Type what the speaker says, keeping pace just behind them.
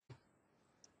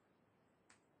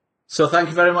So thank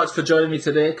you very much for joining me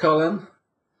today, Colin.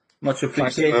 Much Thanks for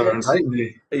appreciated. inviting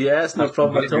me. Yes, no Thanks for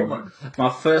problem at inviting all. me.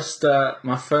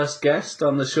 My first guest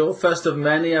on the show, first of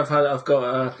many. I've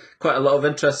got quite a lot of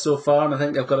interest so far, and I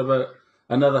think I've got about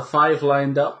another five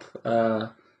lined up.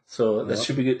 So this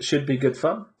Well, should be good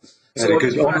fun. very So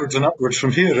good. Onwards and upwards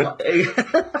from here.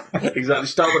 exactly,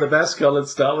 start with the best, Colin.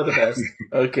 Start with the best.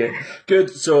 Okay, good.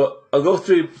 So I'll go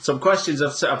through some questions.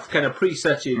 I've kind of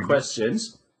preset you Mhm.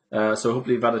 questions. So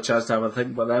hopefully you've had a chance to have a think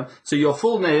about them. So your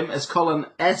full name is Colin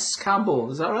S. Campbell,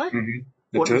 is that right? It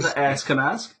What does is. the S, can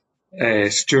I ask?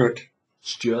 Stuart,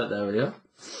 Stuart, there we go.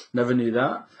 Never knew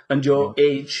that. And your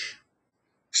age?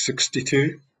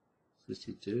 62.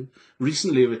 52.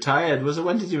 Recently retired.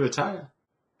 When did you retire?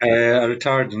 I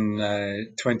retired in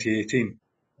 2018.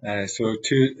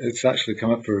 It's actually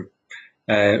come up for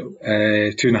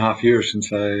 2.5 years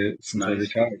since I Nice.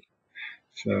 retired.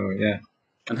 So yeah.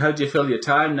 And how do you fill your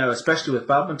time now, especially with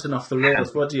badminton off the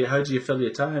rails? How do you fill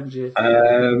your time?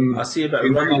 I see a bit of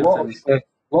Been doing running a and things.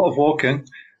 lot of walking,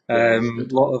 Yeah, that's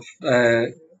good. lot of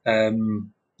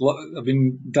I've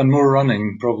been done more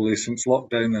running probably since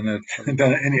lockdown than I've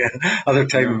done at any other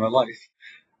time in Yeah. my life.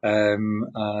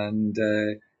 And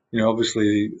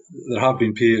obviously there have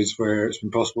been periods where it's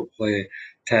been possible to play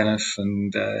tennis,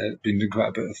 and been doing quite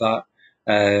a bit of that.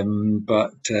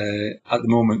 But at the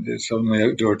moment it's only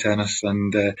outdoor tennis,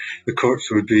 and the courts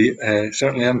would be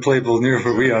certainly unplayable near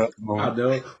where we are at the I moment.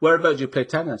 know. Whereabouts do you play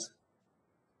tennis?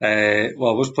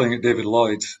 Well, I was playing at David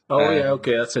Lloyd's. Oh yeah,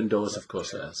 okay, that's indoors, of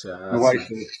course. Yes, yeah, My that's wife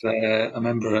nice. is a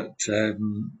member at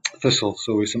Thistle,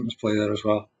 so we sometimes play there as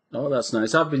well. Oh, that's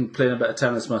nice. I've been playing a bit of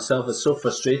tennis myself. It's so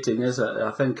frustrating, isn't it?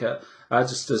 I think I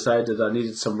just decided I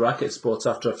needed some racket sports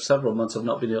after several months of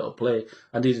not being able to play.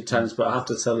 I needed tennis, but I have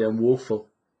to tell you, I'm woeful.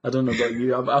 I don't know about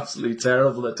you. I'm absolutely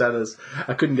terrible at tennis.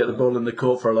 I couldn't get the ball in the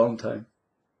court for a long time.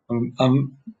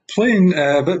 I'm playing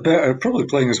a bit better, probably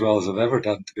playing as well as I've ever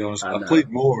done, to be honest. I I've know. played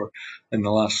more in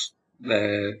the last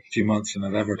few months than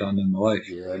I've ever done in my life.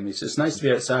 Yeah, I mean, it's nice to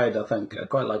be outside, I think. I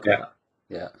quite like Yeah, that.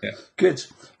 Yeah. yeah. Good.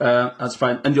 That's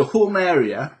fine. And your home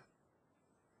area?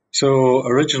 So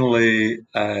originally,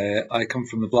 I come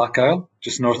from the Black Isle,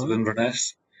 just north of Oh,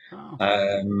 Inverness. oh.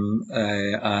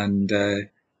 And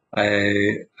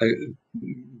I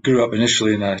grew up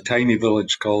initially in a tiny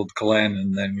village called Cullen,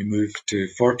 and then we moved to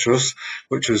Fortress,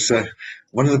 which was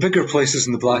one of the bigger places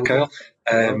in the Black Oh, Isle. wow.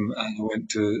 And I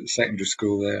went to secondary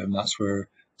school there, and that's where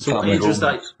the So what family age was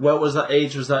home that? is. What was that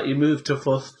age? Was that you moved to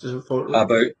Fort?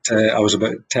 I was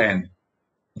about 10, and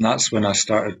that's when I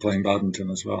started playing badminton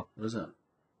as well. Was it?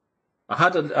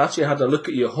 Actually had a look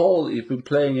at your hall that you've been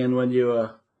playing in when you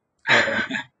were. Uh,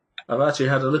 I've actually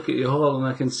had a look at your hall and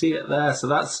I can see it there.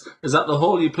 So is that the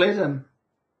hall you played in?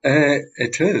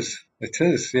 It is. It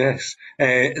is. Yes.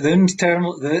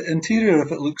 The interior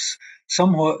of it looks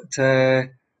somewhat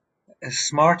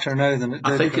smarter now than it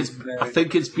I did think it's when. I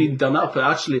think it's been done up.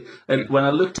 Actually, and when I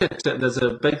looked at it, there's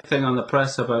a big thing on the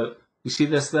press about. You see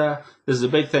this there? There's a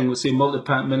big thing. We see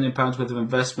multi-million pounds worth of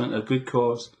investment, a good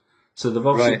cause. So they've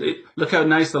Right. obviously look how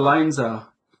nice the lines are.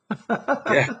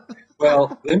 Yeah.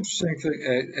 Well, the interesting thing,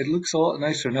 it looks a lot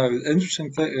nicer now. The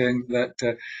interesting thing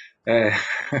that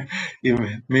you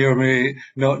may or may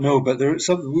not know, but there's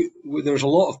a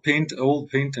lot of old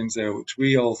paintings there, which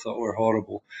we all thought were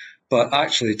horrible, but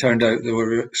actually turned out they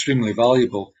were extremely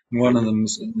valuable. And one of Really?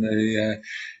 them's in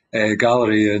the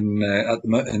gallery in the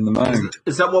Is, Mound.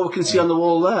 is that what we can see on the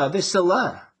wall there? Are they still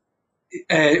there?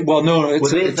 Well, no, Were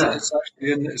it's they it's there? it's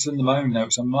actually it's in the Mound now.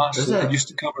 It's a Is massive. It it? used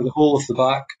to cover the whole of the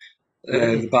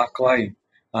Really? back line.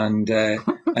 And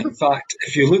in fact,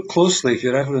 if you look closely, if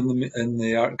you're ever in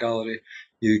the art gallery,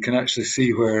 you can actually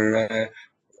see where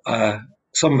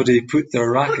somebody put their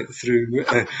racket through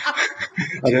through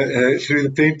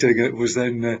the painting. It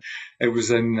was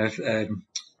then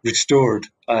restored,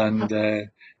 and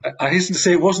I hasten to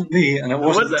say it wasn't me, and it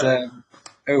Was wasn't. it?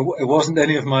 It wasn't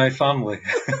any of my family,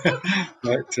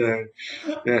 but yeah.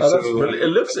 Oh, that's So brilliant.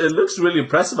 It looks really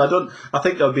impressive. I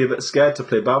think I'd be a bit scared to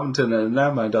play badminton in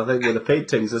their mind. I think with the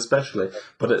paintings especially.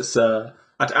 But I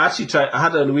actually tried. I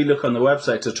had a wee look on the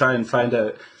website to try and find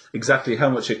out exactly how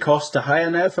much it costs to hire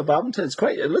now for badminton.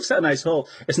 It looks like a nice hall.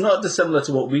 It's not dissimilar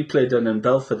to what we played in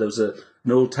Belford. There was an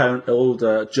old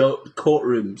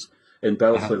courtrooms in uh,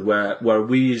 Belford where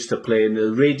we used to play, and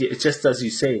the radius, it's just as you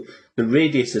say, the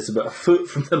radius is about a foot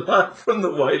from the line, from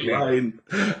the white yeah. line,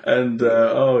 and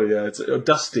oh yeah, it's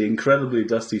dusty, incredibly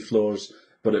dusty floors.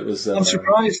 But it was I'm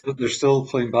surprised that they're still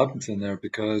playing badminton there,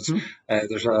 because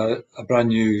there's a brand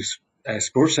new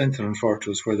sports centre in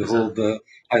Fortress where they is it? hold the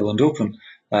Highland Open,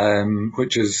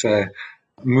 which is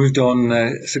moved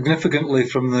on significantly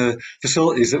from the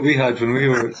facilities that we had when we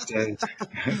were when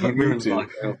we were Me in too. Black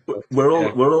Isle. But,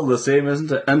 yeah. We're all the same,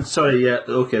 isn't it? And sorry, yeah,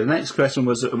 okay. The next question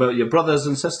was about your brothers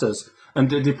and sisters, and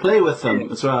did you play with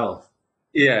them as well?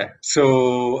 Yeah,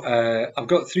 so I've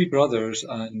got three brothers,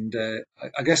 and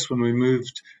I guess when we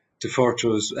moved to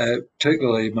Fortrose,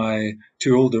 particularly my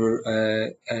two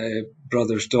older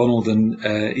brothers, Donald and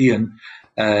Ian,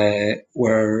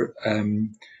 were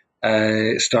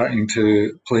starting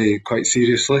to play quite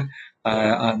seriously,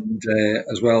 and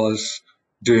as well as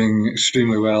doing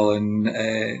extremely well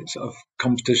in sort of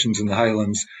competitions in the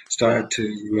Highlands, Yeah. started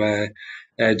to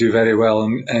do very well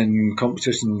in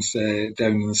competitions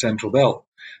down in the Central Belt.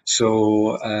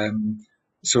 So,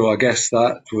 so I guess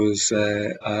that was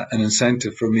an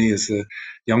incentive for me as the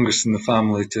youngest in the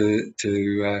family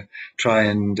to try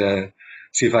and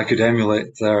see if I could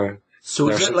emulate So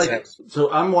their is it like? success.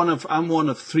 So I'm one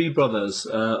of three brothers.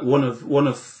 One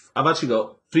of I've actually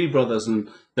got three brothers, and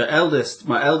my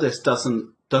eldest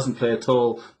doesn't play at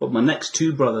all. But my next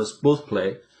two brothers both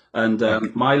play, and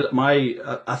Okay.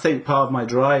 I think part of my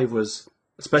drive was,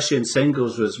 especially in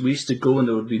singles, was we used to go and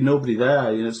there would be nobody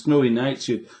there. You know, snowy nights,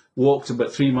 you'd walk to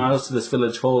about 3 miles to this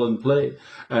village hall and play,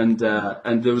 and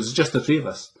there was just the three of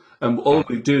us, and all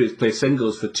we do is play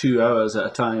singles for 2 hours at a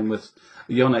time with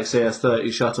Yonex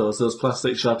AS30 shuttles, those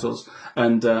plastic shuttles.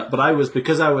 And but there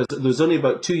was only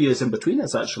about 2 years in between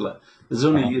us actually. There's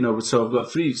only Uh-huh. so I've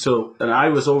got three. So and I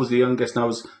was always the youngest, and I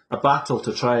was a battle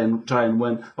to try and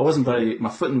win. I wasn't very my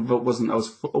footing wasn't. I was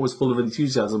always full of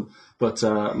enthusiasm, but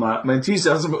my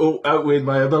enthusiasm outweighed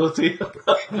my ability.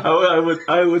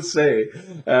 I would say.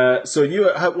 So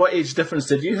what age difference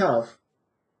did you have?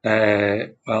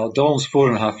 Well, Donald's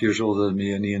 4.5 years older than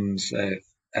me, and Ian's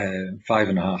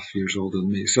 5.5 years older than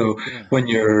me. So Yeah, when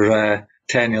you're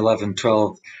 10, 11,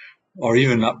 12, or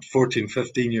even up 14,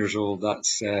 15 years old,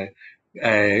 that's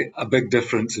a big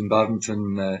difference in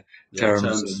badminton yeah,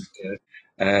 terms.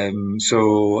 And terms.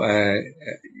 so,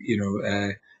 you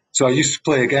know, so I used to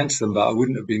play against them, but I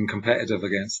wouldn't have been competitive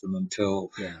against them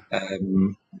until, Yeah.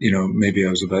 maybe I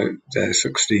was about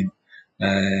 16,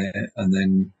 and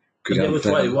then could And they were have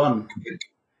 21.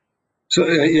 so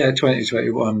yeah,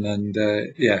 2021, and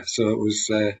yeah, so it was.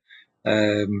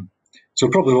 So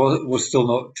probably was still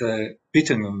not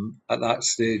beating them at that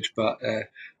stage, but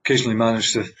occasionally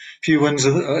managed a few wins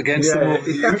against them Yeah, over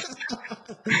the yeah. years.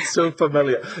 So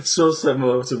familiar, so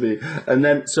similar to me. And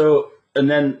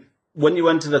then when you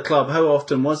went to the club, how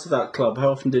often was that club? How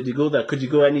often did you go there? Could you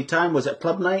go any time? Was it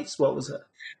club nights? What was it?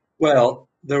 Well,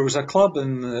 there was a club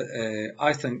in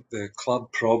I think the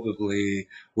club probably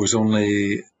was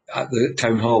only at the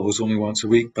town hall was only once a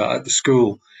week, but at the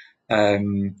school,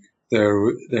 um,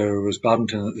 there was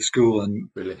badminton at the school, and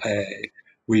Really?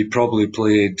 we probably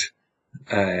played.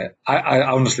 I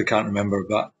honestly can't remember,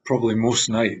 but probably most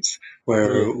nights where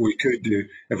Really? we could do,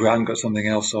 if we hadn't got something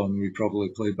else on, we probably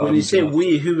played When you say badminton after.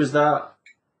 we, who was that?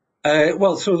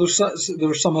 Well, so there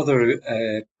were some other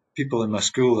people in my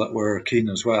school that were keen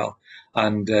as well,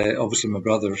 and obviously my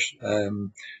brothers.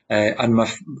 And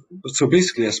so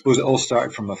basically, I suppose it all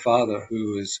started from my father,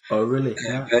 who was Oh, really?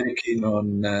 Yeah. very keen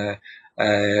on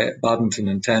badminton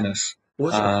and tennis,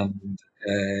 Was it? and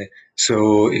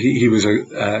so he was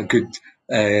a good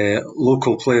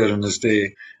local player in his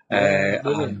day, Yeah,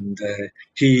 really. and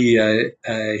he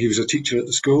was a teacher at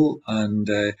the school, and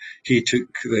he took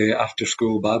the after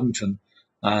school badminton,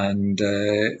 and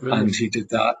Really? he did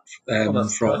that Oh,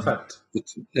 that's from perfect.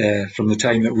 from the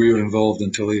time that we were involved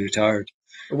until he retired.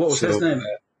 What was his So name?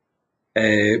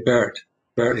 Bertie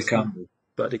Bertie. Campbell.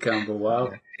 Bertie Campbell. Yeah,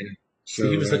 Wow. yeah. So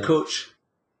he was the So coach.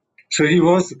 so he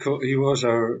was he was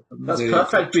our That's the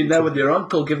perfect. coach Being there until with your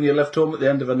uncle, giving you a lift home at the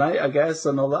end of the night, I guess,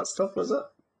 and all that stuff, was it?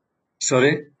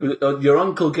 sorry. Your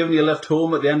uncle giving you a lift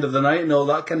home at the end of the night and all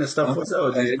that kind of stuff, was it?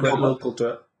 Or was he No, quite local to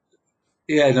it?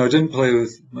 yeah, no, I didn't play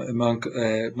with my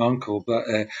uncle, but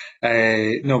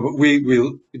no, but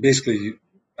we basically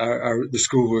the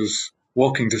school was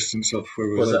walking distance of where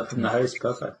we Was that lived from in the house?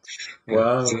 Fortress. Perfect.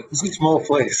 Yeah, so Wow. it's a small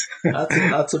place.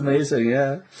 That's amazing,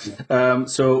 yeah.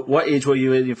 So what age were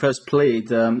you when you first played?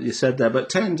 You said there, but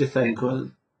 10, do you think?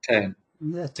 Well, 10.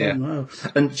 yeah, Yeah, 10, wow.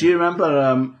 And do you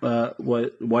remember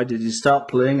why did you start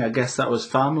playing? I guess that was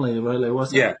family, really,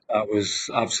 was it? yeah, that was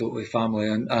absolutely family,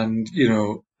 and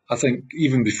I think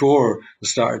even before I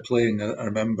started playing, I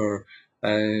remember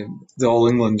the All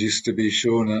England used to be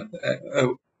shown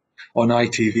on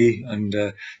ITV, and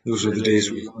those were the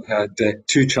days we Really? only had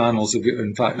two channels.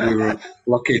 In fact, we were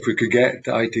lucky if we could get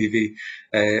to ITV,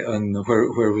 and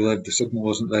where we lived, the signal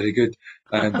wasn't very good,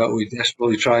 but we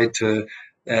desperately tried to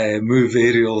move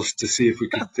aerials to see if we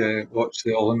could watch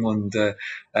the All England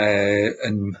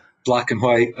in black and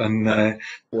white, and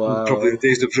probably the Wow.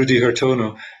 days of Rudy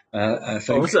Hartono. I Oh,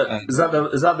 think. was it? Is that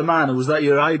the man? Or was that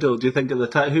your idol? Do you think at the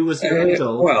time? Who was your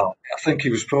idol? Well, I think he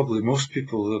was probably most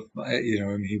people.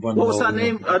 He won What the was All that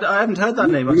England. name? I haven't heard that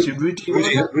name actually. Rudy, what was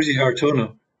it? Rudy Hartono.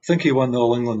 I think he won the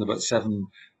All England about seven.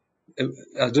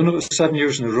 I don't know if it was 7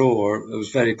 years in a row, or it was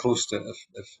very close to it,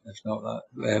 if not that.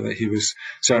 But he was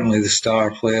certainly the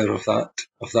star player of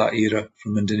that era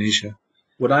from Indonesia.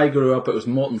 When I grew up, it was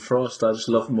Morton Frost. I just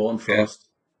loved Morton Yeah, Frost.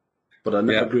 But I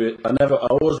never yeah, grew it. I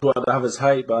always wanted to have his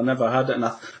height, but I never had it.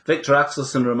 And Victor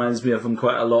Axelson reminds me of him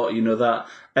quite a lot. You know, that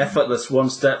effortless one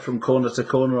step from corner to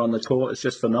corner on the court. It's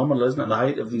just phenomenal, isn't it? The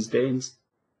height of these Danes.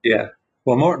 yeah.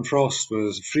 Well, Morton Frost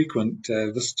was a frequent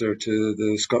visitor to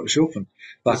the Scottish Open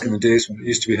Was back in he? the days when it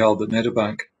used to be held at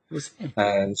Meadowbank. Was he?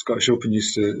 The Scottish Open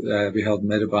used to be held in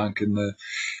Meadowbank in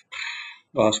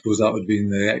well, I suppose that would be in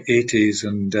the 80s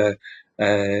and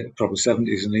probably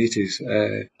 70s and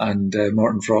 80s. And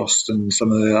Morton Frost and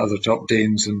some of the other top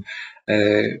Danes and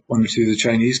one or two of the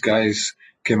Chinese guys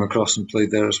came across and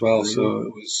played there as well. Really? So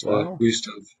it was Wow. we used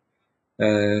to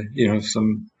have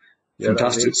some Yeah, that's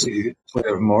fantastic amazing.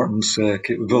 player of Morton's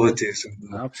capabilities.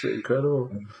 And, Absolutely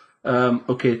incredible.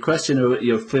 Okay, question about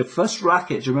your first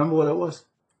racket. Do you remember what it was?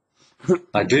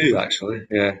 I do actually.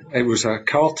 Yeah, it was a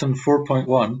Carlton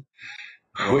 4.1,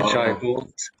 which I Oh,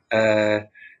 bought.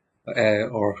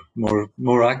 Or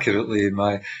more accurately,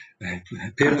 my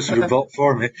parents would have bought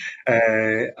for me,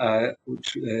 in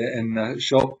a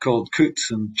shop called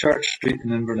Coots on Church Street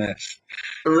in Inverness.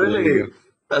 So there you really? go.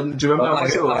 And do you remember But how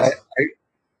much it was?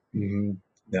 mm,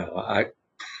 no,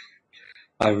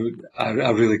 I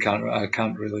really can't. I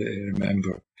can't really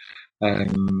remember.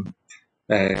 Um,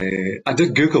 I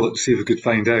did Google it to see if I could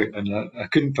find out, and I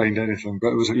couldn't find anything. But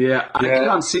it was, Yeah, I yeah,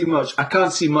 can't see much. I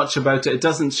can't see much about it. It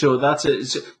doesn't show that.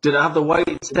 Did it have the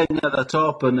white thing at the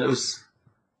top? And it was.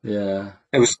 Yeah.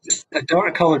 it was a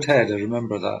dark coloured head. I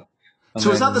remember that. And So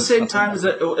was that the then I same think, time as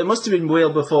it? It must have been way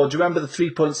before. Do you remember the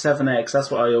 3.7x? That's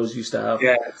what I always used to have.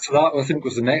 yeah, so that I think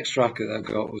was the next racket I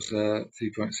got was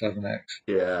 3.7x.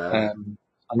 Yeah.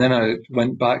 And then I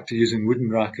went back to using wooden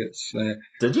rackets,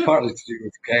 Did you? partly to do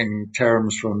with getting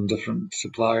terms from different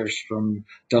suppliers from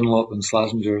Dunlop and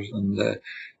Slazenger, and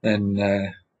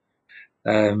then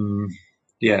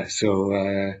yeah.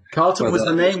 So Carlton was whether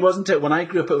the that was, name, wasn't it? When I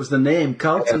grew up, it was the name. yeah,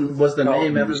 Carlton was the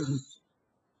name. Carlton Everything.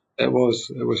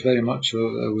 was it was very much so.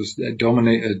 It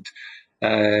dominated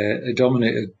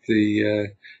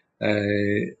The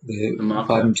the market.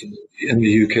 badminton in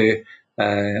the UK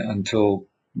until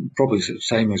probably the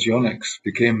same as Yonex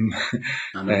became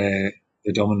I know.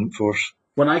 the dominant force.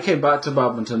 When I came back to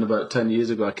badminton about 10 years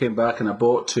ago, I came back and I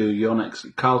bought two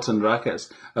Yonex Carlton rackets.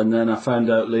 And then I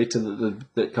found out later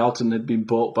that Carlton had been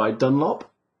bought by Dunlop.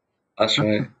 That's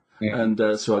right. Yeah, And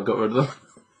so I got rid of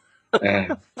yeah,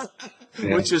 them,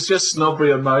 yeah. which is just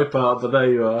snobbery on my part, but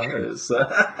there you are. It's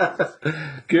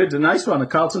good. A nice one. A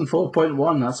Carlton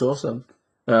 4.1. That's awesome.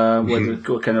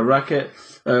 What kind of racket?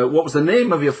 What was the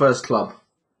name of your first club?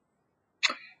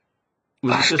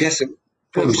 Was it I just guess it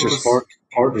was just Portrush?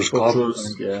 Porter's Club,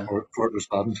 Portrush, yeah. Porter's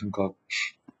Badminton Club.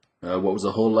 What was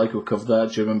the whole like of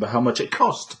that? Do you remember how much it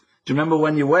cost? Do you remember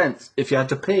when you went? If you had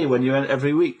to pay when you went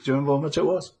every week, do you remember how much it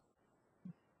was?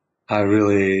 I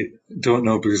really don't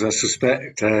know because I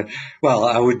suspect. Well,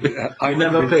 I would. I You would have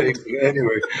never been paying paid. for it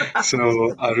anyway,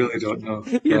 so I really don't know.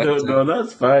 You But don't know.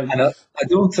 That's fine. and I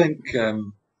don't think.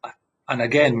 And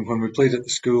again, when we played at the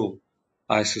school,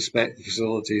 I suspect the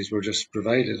facilities were just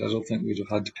provided. I don't think we'd have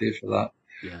had to pay for that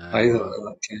Yeah, either at well,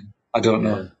 that time. I don't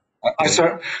know. yeah, I, yeah.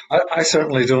 cer- I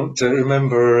certainly don't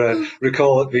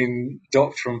recall it being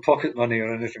docked from pocket money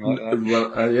or anything like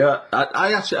that. Well, yeah.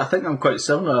 I think I'm quite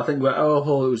similar. I think it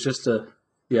was just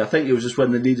yeah. I think it was just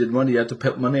when they needed money, you had to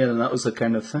put money in, and that was the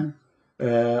kind of thing.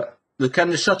 The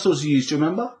kind of shuttles you used. Do you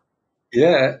remember?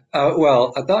 Yeah,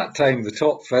 well, at that time, the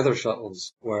top feather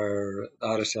shuttles were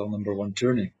RSL number one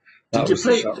tourney. That was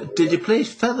the shuttle. Did you play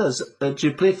feathers? Did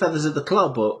you play feathers at the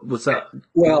club, or was that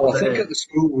what Well, was I think it? at the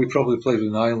school we probably played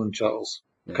with Island shuttles,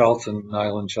 Yeah, Carlton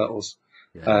Island shuttles,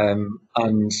 yeah.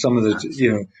 and some of Nice.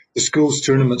 the school's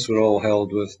tournaments were all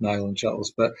held with Nylon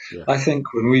shuttles. But Yeah. I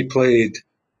think when we played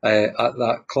at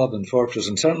that club in Fortress,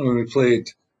 and certainly when we played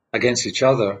against each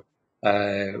other,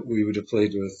 we would have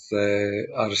played with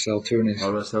RSL tourneys.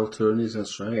 RSL tourneys.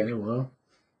 That's right. Yeah. Yeah. Well.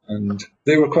 And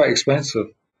they were quite expensive.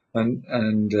 And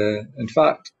in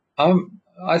fact,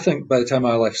 I think by the time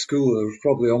I left school, there was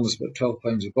probably almost about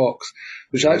 £12 a box,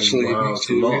 which Oh actually wow, means it's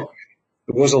a lot.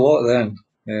 it was a lot then.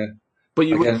 Yeah, But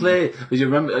you would again, play, you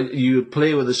remember, you would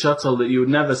play with a shuttle that you would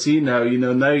never see now.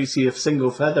 Now you see a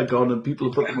single feather gone and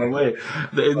people put them away.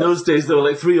 But in those days, there were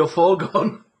like 3 or 4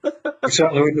 gone. we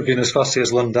certainly wouldn't have been as fussy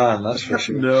as Lundan, that's for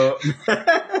sure. No,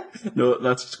 no,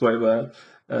 that's quite bad.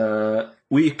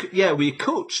 We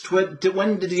coached.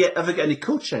 When did you ever get any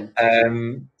coaching?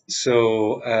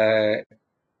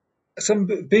 Some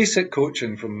basic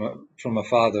coaching from my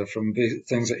father, from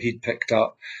things that he'd picked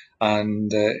up,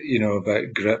 and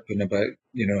about grip and about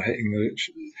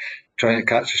trying to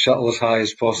catch a shuttle as high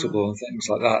as possible and things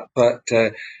like that. But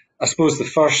I suppose the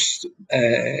first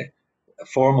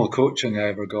formal coaching I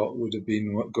ever got would have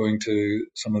been going to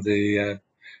some of the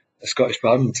Scottish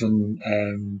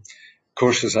badminton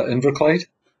courses at Inverclyde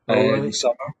in the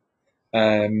summer.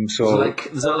 So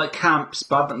is that like camps,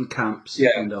 badminton camps?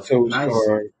 Yeah, kind of? so Nice.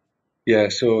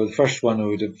 so the first one I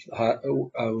would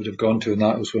have gone to, and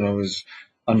that was when I was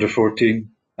under 14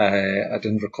 at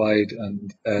Inverclyde,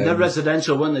 and the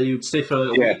residential one that you'd stay for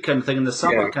a week kind of thing in the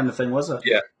summer kind of thing, was it?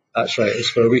 Yeah, that's right. It was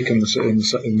for a week in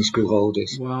the school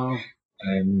holidays. Wow.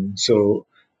 Then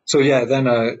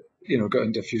I got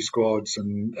into a few squads,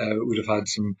 and would have had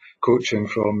some coaching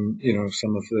from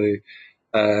some of the.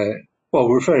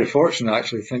 We're very fortunate,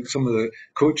 actually. I think some of the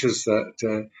coaches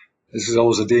that. This is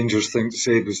always a dangerous thing to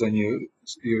say, because then you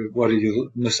worry you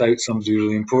miss out somebody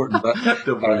really important. But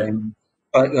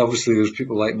but obviously there's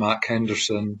people like Mac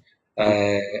Henderson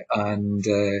and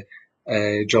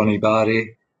Johnny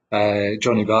Barry.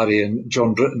 Johnny Barry and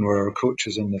John Britton were our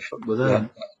coaches in the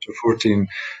 14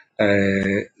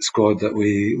 squad that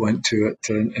we went to at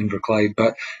Inverclyde.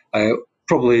 But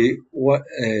probably 1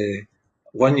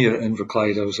 year at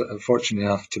Inverclyde, I was fortunate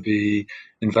enough to be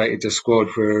invited to a squad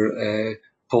where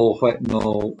Paul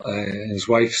Whitnell and his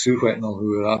wife Sue Whitnell,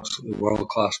 who were absolutely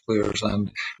world-class players,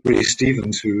 and Ray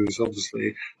Stevens, who was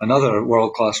obviously another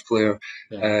world-class player,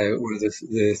 were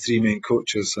the 3 main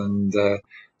coaches, and so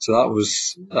that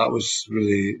was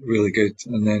really, really good.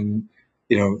 And then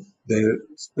the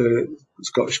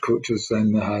Scottish coaches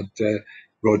then had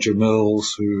Roger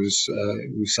Mills, who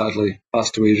sadly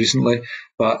passed away recently,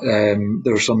 but there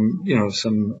were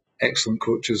some excellent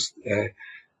coaches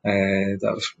that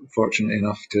I was fortunate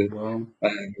enough to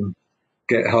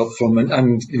get help from,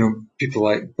 and people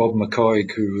like Bob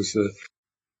McCoig, who was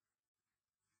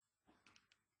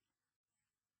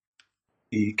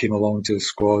he came along to the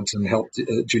squads and helped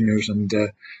juniors, and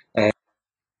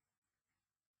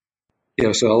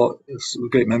so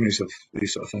great memories of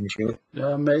these sort of things, really.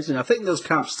 Yeah, amazing. I think those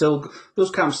camps still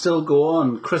go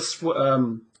on. Chris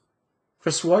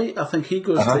White, I think he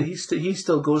goes to, he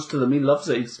still goes to them. He loves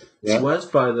it. He swears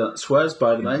by them.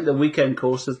 I think the weekend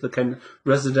courses, the kind of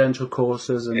residential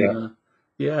courses, and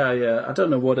I don't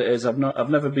know what it is. I've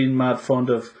never been mad fond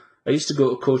of. I used to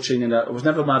go to coaching, and I was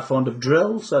never mad fond of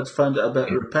drills. I'd found it a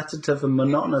bit repetitive and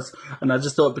monotonous, and I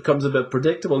just thought it becomes a bit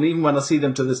predictable. And even when I see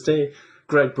them to this day,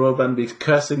 Greg Broadbent be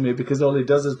cursing me because all he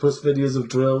does is post videos of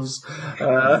drills.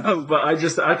 But I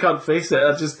can't face it.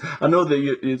 I know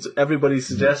that everybody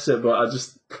suggests it, but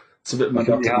it's a bit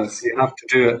monotonous. You have to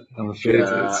do it, I'm afraid.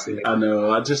 I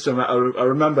know. I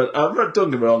remember.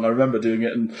 Don't get me wrong. I remember doing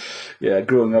it, and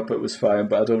growing up it was fine.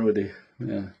 But I don't really.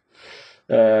 Yeah.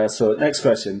 So next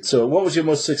question. So, what was your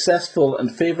most successful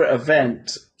and favourite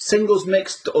event? Singles,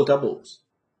 mixed, or doubles?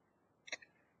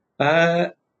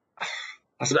 I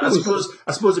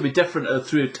suppose it'd be different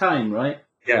through time, right?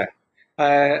 Yeah.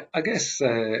 I guess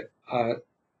I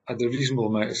had a reasonable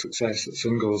amount of success at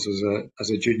singles as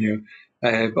a junior,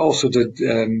 but also did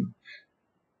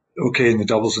okay in the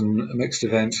doubles and mixed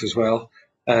events as well.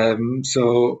 I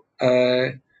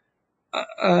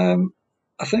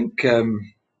think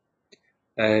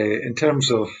in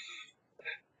terms of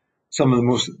some of the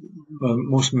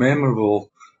most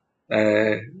memorable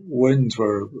wins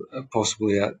were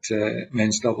possibly at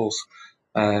men's doubles.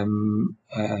 Probably,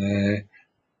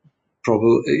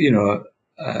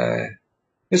 I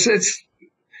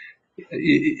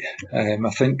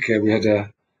think we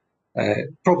had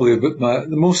probably the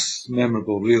most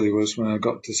memorable really was when I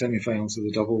got to semi-finals of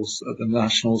the doubles at the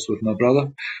Nationals with my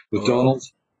brother, with Donald,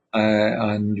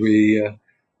 and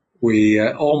we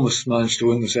almost managed to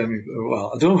win the semi.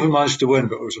 Well, I don't know if we managed to win,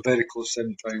 but it was a very close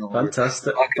semi-final.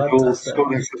 Fantastic.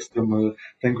 Scoring system. I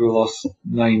think we lost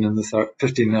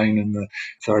 15-9 in the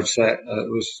third set.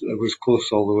 It was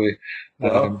close all the way.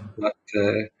 Wow. But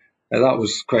that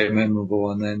was quite memorable.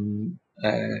 And then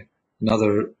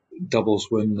another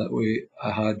doubles win that I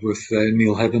had with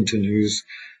Neil Hebbington, who's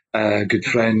a good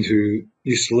friend who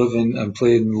used to live and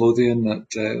play in Lothian,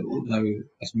 that now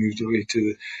has moved away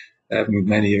moved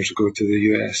many years ago to the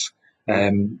US.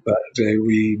 But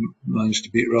we managed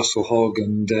to beat Russell Hogg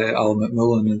and Al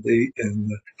McMillan in the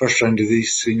first round of the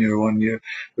East Senior one year,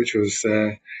 which was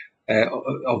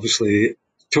obviously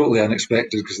totally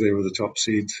unexpected because they were the top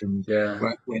seeds and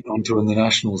went on to win the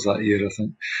Nationals that year, I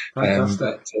think.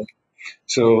 Fantastic.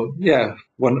 So yeah,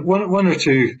 one or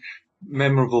two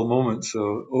memorable moments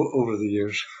over the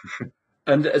years.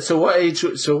 And so, what age?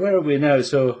 So, where are we now?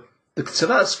 So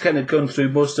that's kind of gone through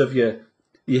most of your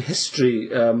history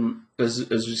as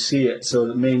we see it. So,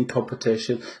 the main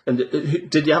competition. And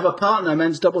did you have a partner, a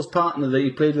men's doubles partner that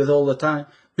you played with all the time?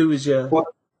 Who was your?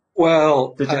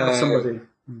 Well, did you have somebody?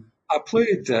 I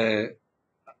played.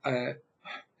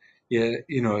 Yeah,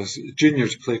 as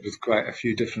juniors, played with quite a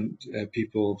few different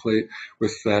people. Played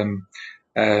with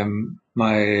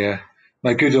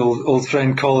my good old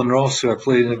friend Colin Ross, who I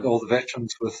played all the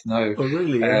veterans with now. Oh,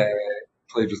 really? Yeah.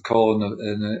 Played with Colin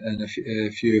in a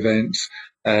few events,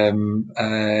 but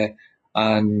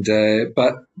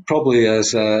probably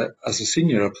as a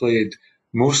senior, I played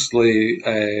mostly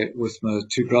with my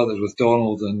two brothers, with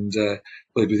Donald, and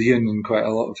played with Ian in quite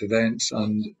a lot of events,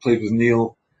 and played with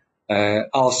Neil.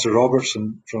 Alistair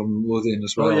Robertson from Lothian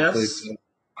as well. Oh, yes. Played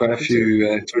quite a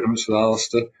few tournaments with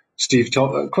Alistair. Steve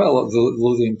quite a lot of the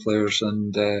Lothian players,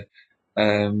 and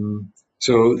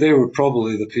so they were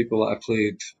probably the people that I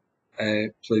played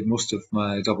most of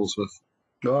my doubles with.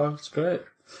 Oh, that's great.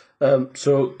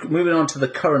 So moving on to the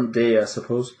current day, I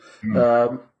suppose.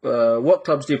 What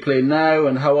clubs do you play now,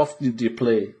 and how often do you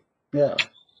play? Yeah.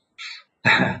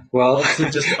 Well,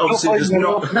 obviously just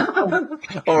not.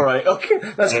 All right, okay.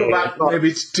 Let's go back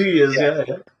maybe 2 years. Yeah.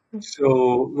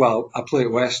 So, well, I play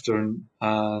at Western,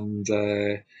 and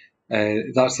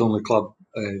that's the only club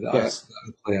that I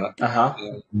play at.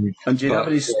 And do you have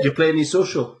any? Do you play any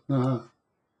social?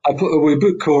 We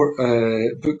book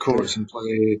courts and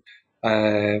play.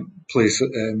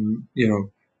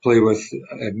 Play with.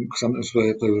 Sometimes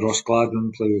play with Ross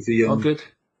Gladwin, play with Ian. Oh, good.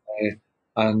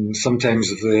 And sometimes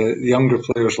the younger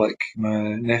players, like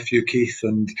my nephew Keith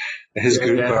and his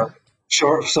group, are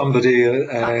short of somebody.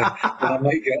 I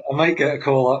might get a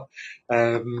call up.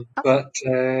 While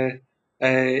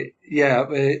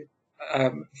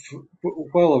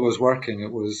I was working,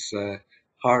 it was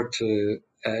hard to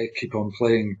keep on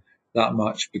playing that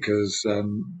much because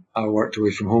I worked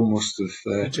away from home most of.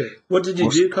 What did you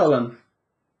do, Colin?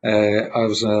 I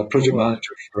was a project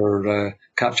manager for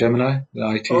Capgemini, the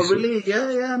IT. Oh, really?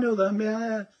 Yeah, I know them.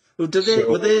 Yeah. Were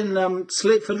they in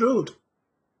Slateford Road?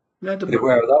 They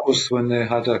were. That was when they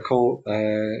had a call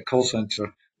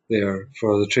centre there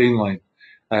for the train line.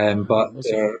 But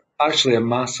they're actually a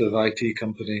massive IT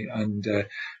company, and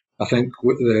I think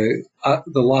the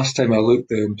last time I looked,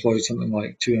 they employed something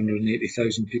like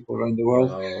 280,000 people around the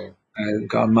world. Wow.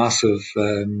 Got a massive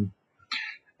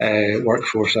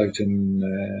workforce out in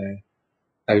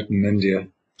India.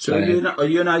 So are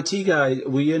you an IT guy?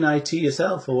 Were you in IT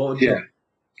yourself, or what would you?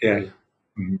 Yeah.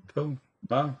 Mm-hmm. Cool.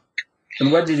 Wow.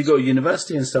 And where did you go to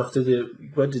university and stuff?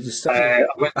 Where did you study?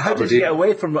 How did you get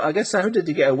away from? I guess how did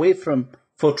you get away from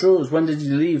Fortrose? When did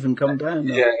you leave and come down?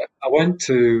 Yeah, I went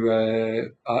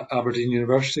to Aberdeen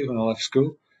University when I left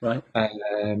school. Right.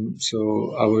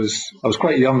 So I was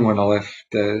quite young when I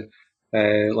left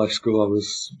school. I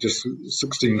was just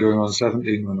 16 going on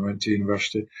 17 when I went to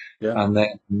university. Yeah. And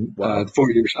then 4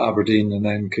 years at Aberdeen, and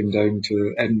then came down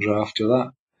to Edinburgh after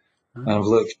that. And I've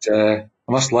lived. I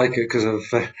must like it because so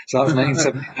that was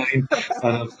 1979,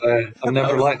 and I've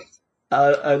never left.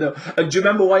 I know. And do you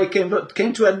remember why you came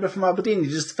to Edinburgh from Aberdeen? You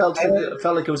just felt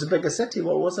like it was a bigger city.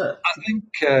 What was it? I think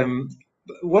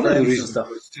one of the reasons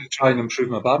was to try and improve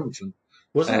my badminton.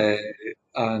 Was it?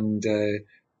 And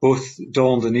both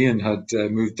Donald and Ian had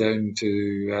moved down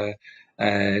to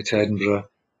Edinburgh.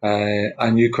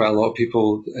 I knew quite a lot of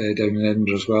people down in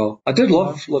Edinburgh as well. I did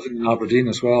love living in Aberdeen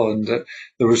as well, and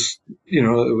there was, it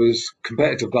was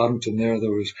competitive badminton there.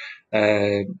 There was,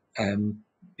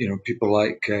 people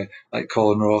like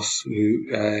Colin Ross, who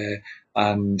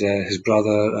and his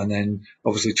brother, and then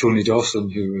obviously Tony Dawson,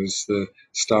 who was the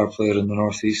star player in the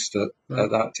Northeast at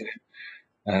that time.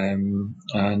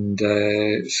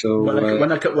 So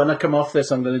when I come off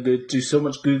this, I'm going to do so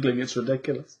much Googling, it's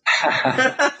ridiculous.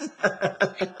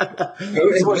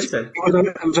 It was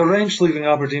arranged leaving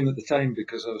Aberdeen at the time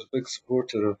because I was a big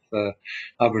supporter of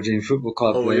Aberdeen Football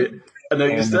Club. Oh, I know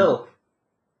you still.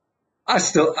 I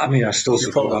still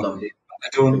support Aberdeen. I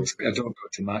don't go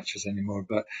to matches anymore,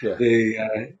 but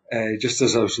just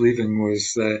as I was leaving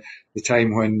was the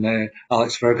time when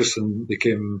Alex Ferguson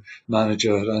became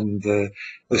manager and the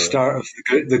start of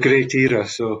the great era.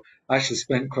 So actually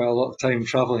spent quite a lot of time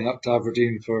travelling up to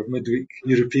Aberdeen for midweek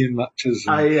European matches.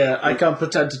 And I can't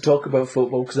pretend to talk about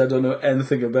football because I don't know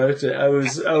anything about it. I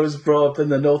was brought up in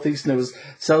the northeast, and it was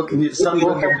you'll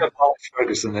Sunderland. heard of Alex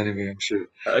Ferguson anyway, I'm sure.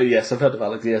 Yes, I've heard of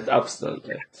Alex. Yes,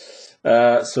 absolutely.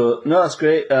 So no, that's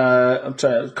great. I'm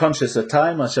conscious of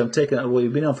time. Actually, I'm taking it. Well,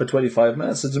 you've been on for 25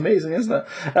 minutes. It's amazing, isn't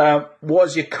it?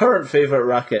 What's your current favourite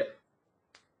racket?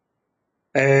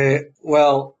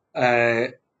 Well,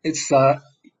 it's a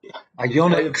You've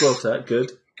Yonex. brought that.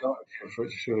 Good. Got it here for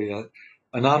to show you.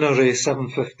 An Anoray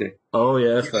 750. Oh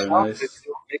yes, It's very sadly they nice.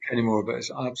 don't make anymore, but it's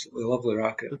an absolutely lovely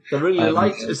racket. They're really And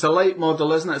light. It's a light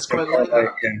model, isn't it? It's quite light.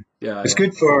 That. yeah, Yeah, it's yeah.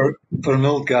 good for an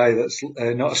old guy that's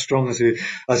not as strong as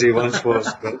he once was.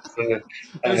 But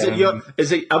Is it your?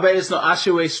 Is it? I bet it's not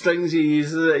Ashaway strings you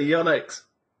use. Is it Yonex?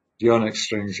 Yonex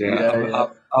strings. Yeah, Yeah,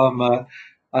 yeah.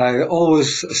 I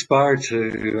always aspired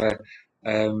to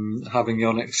having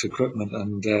Yonex equipment,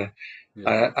 and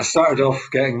Yeah. I started off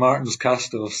getting Martin's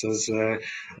cast-offs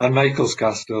and Michael's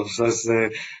cast-offs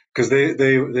because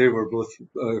they were both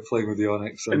playing with the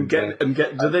Yonex, And and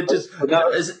get. Do they just? but now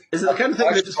Is it the kind of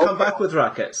thing they just come back with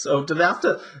rackets, or do they have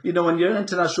to? You know, when you're an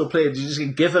international player, do you just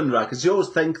get given rackets? You always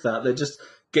think that they just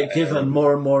get given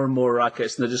more and more and more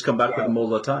rackets, and they just come back with them all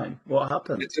the time. What it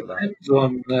happens with that? depends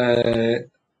on.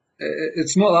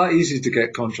 It's not that easy to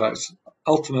get contracts.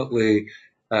 Ultimately,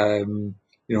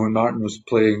 when Martin was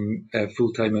playing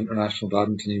full-time international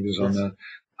badminton, he was on Yes.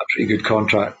 a pretty good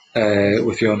contract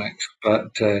with Yonex.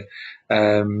 But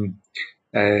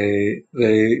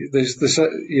there's this,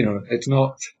 it's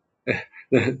not,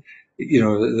 I'm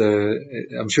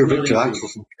sure Not Victor easy.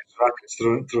 Axelson gets rackets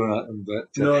thrown at him, but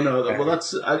No, no. Well,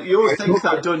 that's you always it's not think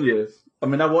that, don't you? I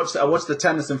mean, I watched the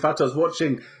tennis. In fact, I was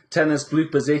watching tennis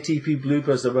bloopers, ATP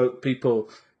bloopers about people,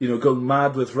 going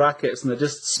mad with rackets, and they're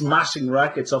just smashing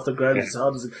rackets off the ground yeah, as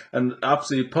hard as and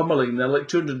absolutely pummeling. They're like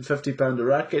 £250 a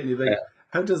racket, and you think, yeah.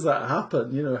 how does that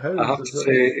happen? How I have to does that?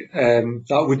 say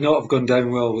that would not have gone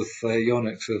down well with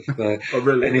Yonex if Oh,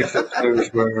 really? any of the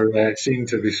players were seen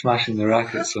to be smashing the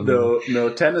rackets on them. No, no.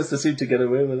 Tennis, they seem to get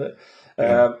away with it.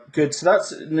 Yeah. Good. So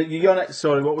that's Yonex.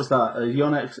 Sorry, what was that?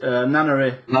 Yonex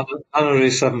Nanare.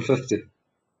 Anoray 750.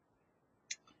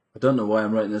 I don't know why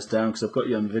I'm writing this down because I've got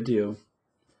you on video.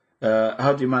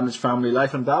 How do you manage family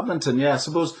life in badminton? Yeah, I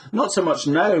suppose not so much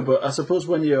now, but I suppose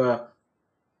when you're,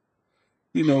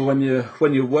 when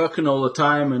you're working all the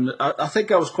time, and I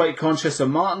think I was quite conscious of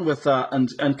Martin with that,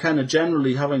 and kind of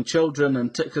generally having children,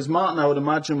 and because Martin, I would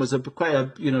imagine, was quite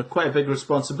a big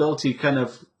responsibility, kind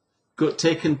of got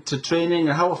taken to training.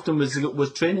 And how often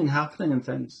was training happening and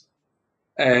things?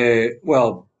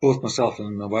 Well, both myself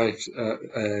and my wife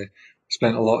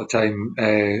spent a lot of time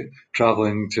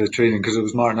travelling to training because it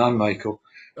was Martin and Michael.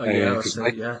 Oh yeah, Because that's it.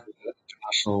 Michael Yeah. was an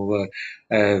international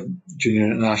junior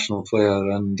international player,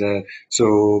 and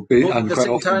so Both at and the quite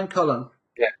same often, time, Colin.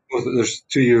 yeah, both, there's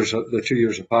 2 years. They're 2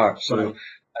 years apart, so Right.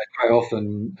 quite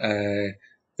often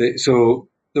so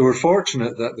they were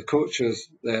fortunate that the coaches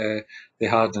they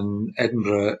had in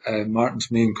Edinburgh,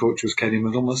 Martin's main coach was Kenny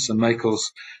Middlemas, and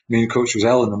Michael's main coach was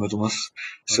Eleanor Middlemas.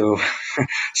 Right.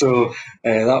 So,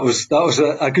 that was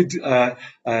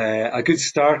a good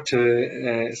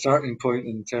starting point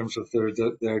in terms of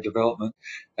their development.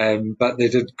 But they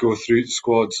did go through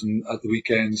squads and at the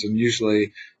weekends, and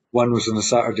usually one was on a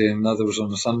Saturday and another was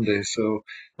on a Sunday. So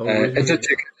Oh it really?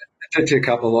 did take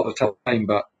up a lot of time,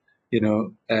 but you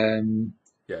know,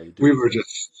 Yeah, you we do. were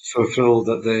just so thrilled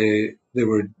that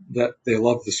they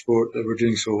loved the sport, that were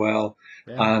doing so well,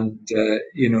 Yeah. and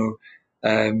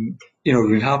we've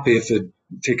been happy if they'd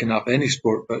taken up any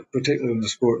sport, but particularly in the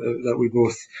sport that we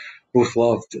both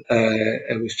loved.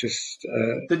 It was just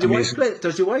Did your wife amazing. play?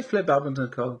 Does your wife play badminton,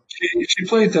 Colin? She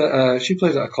played at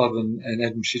a club in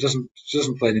Edinburgh. She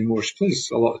doesn't play anymore. She plays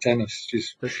a lot of tennis.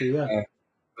 Does she? Yeah.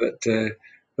 Uh,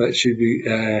 but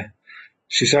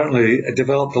she certainly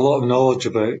developed a lot of knowledge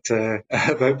about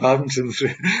about badminton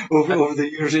over the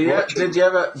years of watching.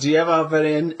 Do you ever have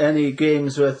any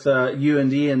games with you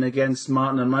and Ian against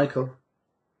Martin and Michael?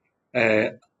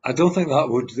 I don't think that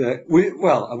would.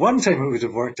 At one time it would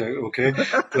have worked out okay, but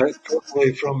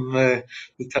probably from the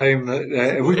time that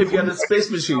it wouldn't. If you had a space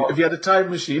machine, if you had a time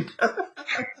machine,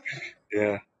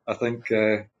 Yeah, I think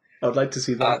I'd like to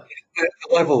see that.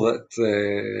 the level that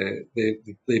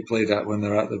they played at when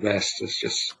they're at the best is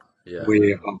just Yeah,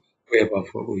 way above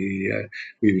what we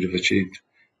would have achieved.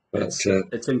 But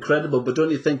it's incredible. But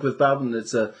don't you think with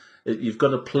badminton, you've got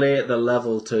to play at the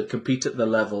level to compete at the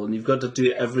level, and you've got to do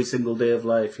it every single day of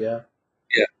life. Yeah.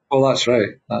 yeah, well, that's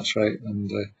right, and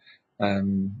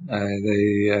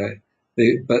they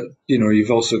but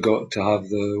you've also got to have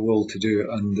the will to do it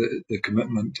and the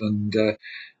commitment. And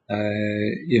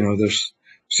there's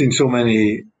seen so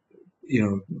many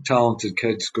talented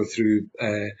kids go through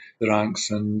the ranks,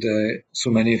 and so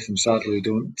many of them sadly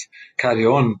don't carry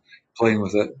on playing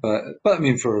with it. But I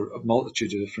mean, for a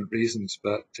multitude of different reasons.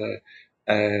 But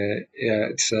yeah,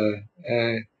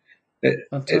 it,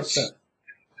 Fantastic.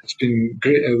 it's been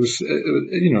great. It was,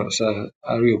 it's a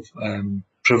real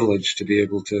privilege to be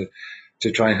able to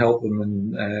try and help them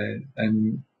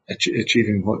and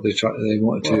achieving what they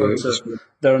wanted Well, to.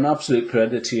 they're an absolute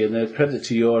credit to you, and a credit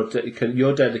to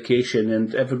your dedication,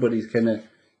 and everybody's kind of,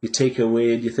 you take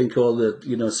away and you think all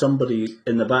the, somebody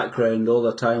in the background all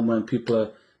the time when people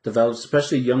are developed,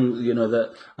 especially young,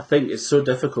 that I think it's so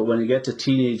difficult when you get to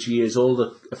teenage years, all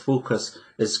the focus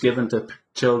is given to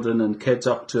children and kids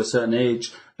up to a certain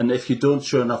age. And if you don't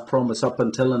show enough promise up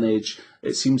until an age,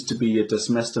 it seems to be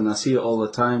dismissed. And I see it all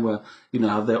the time where,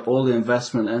 have all the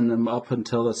investment in them up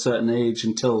until a certain age,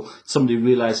 until somebody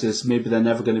realizes maybe they're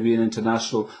never going to be an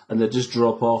international and they just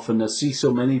drop off. And I see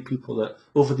so many people that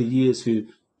over the years who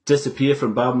disappear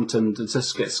from badminton and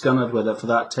just get scunnered with it for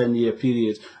that 10-year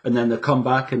period, and then they come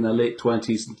back in their late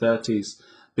 20s and 30s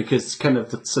because kind of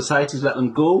the society's let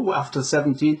them go after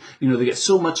 17. They get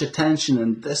so much attention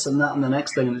and this and that and the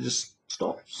next thing, and it just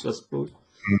stops, I suppose.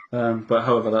 But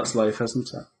however, that's life,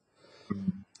 isn't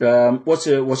it? What's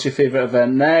your favourite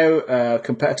event now?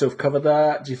 Competitive, covered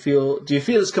that. Do you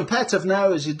feel as competitive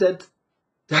now as you did?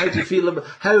 How do you feel about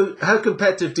how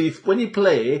competitive do you, when you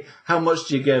play? How much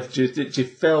do you give? Do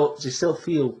you still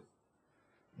feel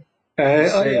the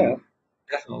Oh yeah, same?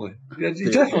 definitely.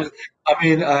 Yeah, definitely. I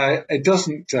mean, it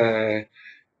doesn't.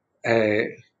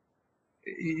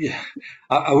 Yeah,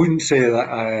 I wouldn't say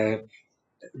that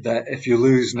if you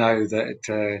lose now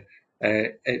that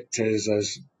it is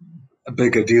as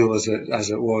big a deal as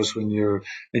it was when you're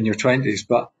in your 20s.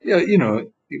 But yeah,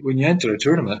 when you enter a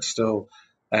tournament, still,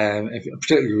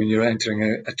 particularly when you're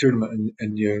entering a tournament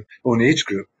in your own age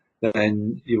group,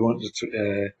 then you want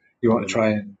to try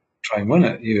and win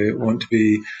it. You want to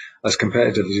be as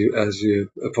competitive as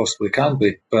you possibly can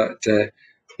be. But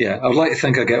yeah, I would like to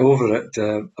think I get over it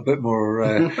a bit more,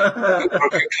 than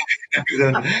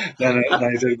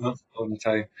I do most of the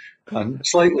time, and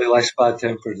slightly less bad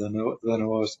tempered than I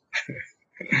was.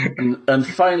 And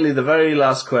finally, the very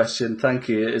last question, thank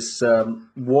you, is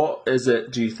what is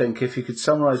it, do you think, if you could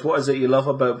summarise, what is it you love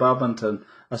about badminton,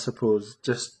 I suppose,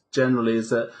 just generally,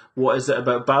 what is it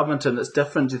about badminton that's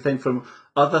different, do you think, from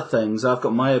other things? I've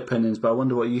got my opinions, but I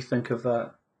wonder what you think of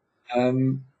that.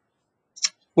 Um,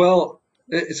 well,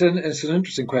 it's an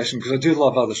interesting question because I do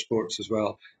love other sports as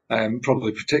well,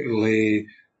 probably particularly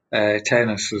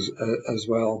tennis as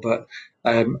well. But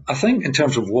I think in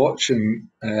terms of watching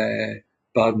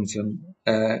badminton,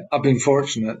 I've been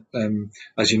fortunate,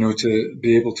 as you know, to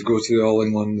be able to go to All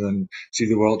England and see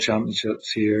the World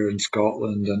Championships here in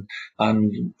Scotland,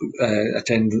 and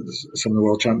attend some of the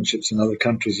World Championships in other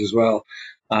countries as well.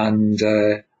 And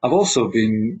I've also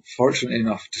been fortunate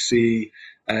enough to see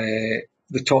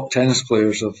the top tennis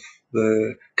players of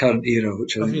the current era,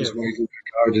 which I Have think is you? widely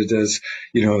regarded as,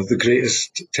 the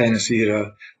greatest tennis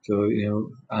era. So,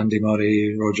 Andy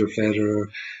Murray, Roger Federer,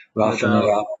 Rafa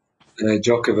Nadal. Nadal,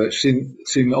 Djokovic,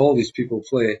 seen all these people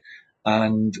play.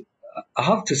 And I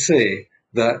have to say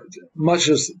that much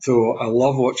as though I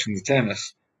love watching the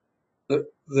tennis,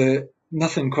 the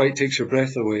nothing quite takes your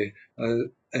breath away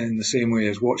in the same way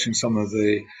as watching some of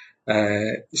the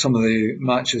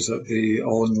matches at the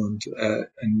All England,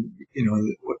 and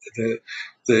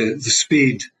the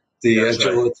speed, the That's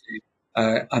right. agility,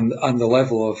 and the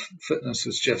level of fitness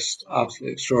is just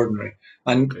absolutely extraordinary.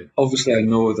 And Okay. obviously, I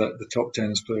know that the top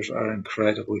tennis players are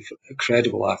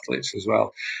incredible athletes as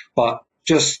well. But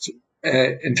just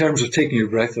in terms of taking your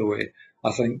breath away,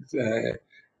 I think.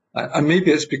 And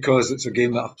maybe it's because it's a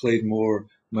game that I've played more,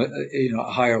 at a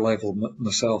higher level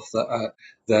myself,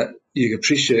 that you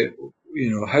appreciate,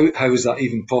 how is that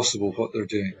even possible what they're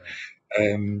doing?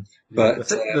 Yeah. The But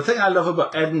thing, the thing I love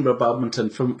about Edinburgh badminton,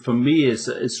 for me, is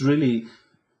it's really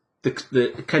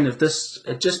the kind of this.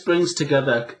 It just brings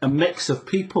together a mix of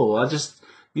people. I just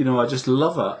love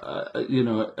it.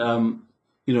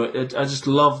 I just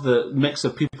love the mix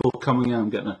of people coming in. I'm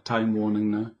getting a time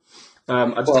warning now.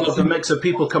 I just well, I love the think mix of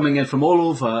people coming in from all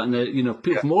over, and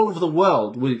people yeah, from all over the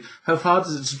world. How hard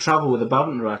is it to travel with a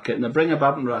badminton racket? And they bring a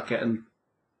badminton racket, and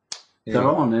they're yeah.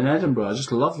 on in Edinburgh. I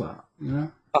just love that.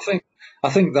 I think I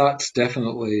think that's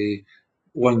definitely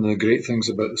one of the great things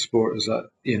about the sport is that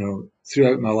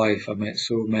throughout my life I've met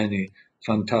so many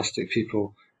fantastic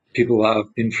people that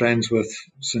I've been friends with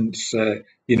since as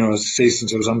I say,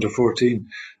 since I was under 14,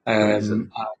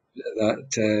 Amazing.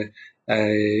 that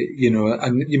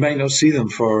and you might not see them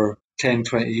for 10,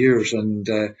 20 years, and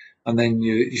then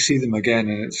you see them again,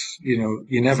 and it's you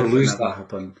As never if it lose never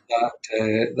happened.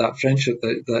 that friendship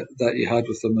that you had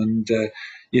with them, and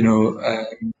you know.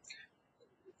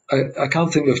 I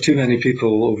can't think of too many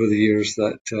people over the years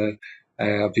that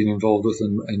I've been involved with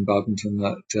in badminton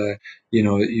that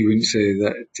you wouldn't say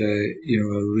that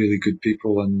are really good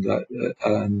people, and that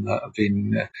have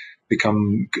been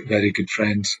become very good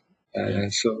friends. Yeah,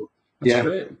 So that's yeah,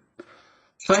 great.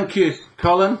 Thank you,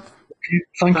 Colin.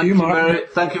 thank you, Mark.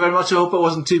 Thank you very much. I hope it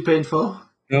wasn't too painful.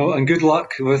 No, and good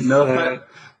luck No,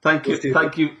 thank you, with you.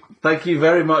 thank you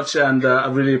very much, and I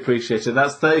really appreciate it.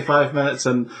 That's 35 minutes,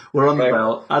 and we're on the Right.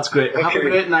 bell. That's great. Have a Okay.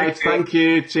 great night. Thank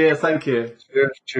you. Cheers. Thank you. Cheers.